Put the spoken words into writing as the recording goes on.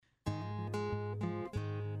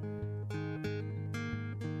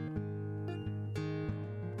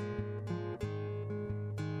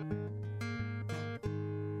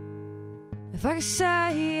If I could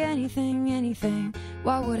say anything, anything,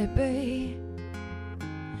 what would it be?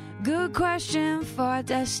 Good question for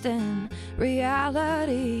destined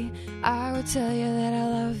reality. I would tell you that I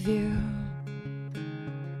love you,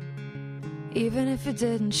 even if it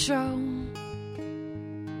didn't show.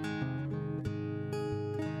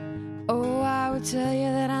 Oh, I would tell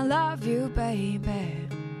you that I love you, baby,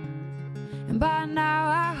 and by now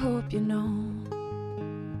I hope you know.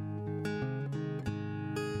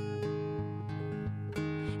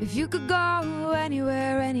 If you could go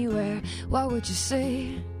anywhere, anywhere, what would you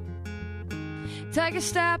see? Take a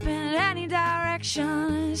step in any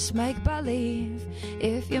direction, it's make believe.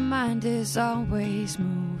 If your mind is always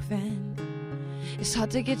moving, it's hard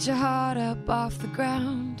to get your heart up off the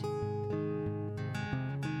ground.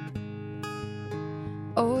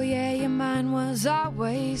 Oh yeah, your mind was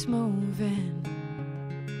always moving,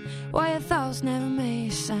 while your thoughts never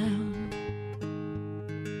made a sound.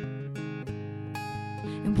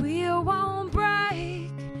 And we won't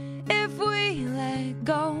break if we let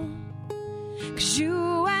go, 'cause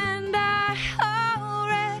you and I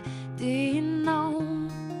already know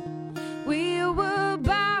we were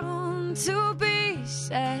bound to be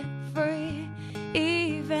set free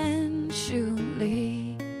eventually.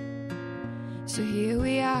 So here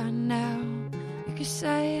we are now, you can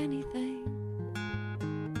say anything.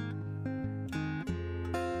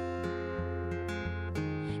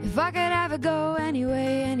 If I could ever go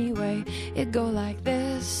anyway, anyway, it'd go like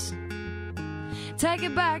this. Take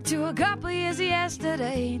it back to a couple years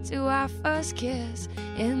yesterday, to our first kiss.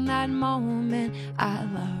 In that moment I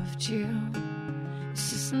loved you, it's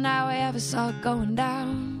just now I ever saw it going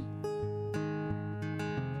down.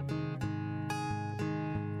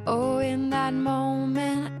 Oh, in that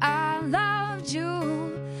moment I loved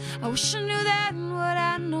you, I wish I knew then what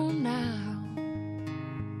I know now.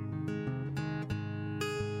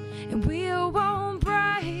 And we won't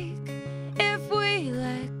break if we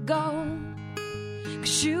let go,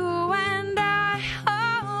 'cause you and I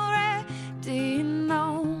already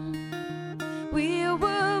know we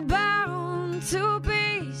were bound to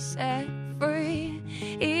be set free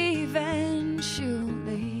eventually.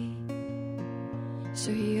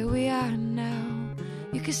 So here we are now,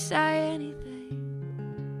 you can say anything.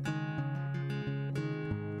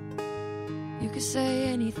 You can say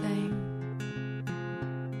anything.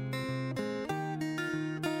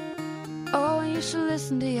 Oh, and you should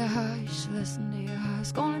listen to your heart, you should listen to your heart.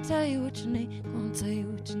 It's gonna tell you what you need, gonna tell you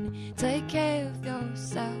what you need. Take care of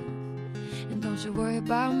yourself, and don't you worry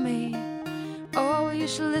about me. Oh, you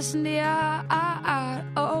should listen to your heart.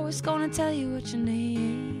 Oh, it's gonna tell you what you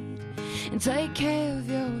need. And take care of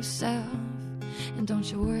yourself, and don't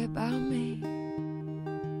you worry about me.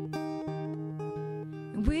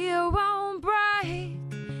 And we won't break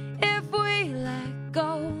if we let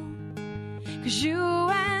go, 'cause you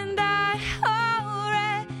and I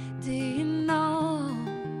already know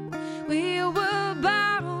we were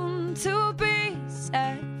bound to be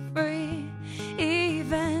set free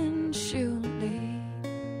eventually.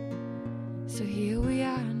 So here we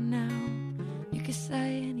are now, you can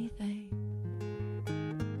say anything.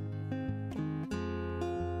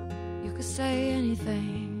 You can say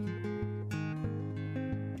anything.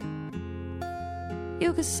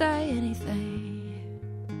 You can say anything.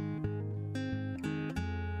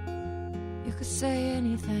 You could say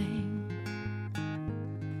anything.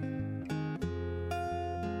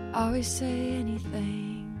 Always say anything.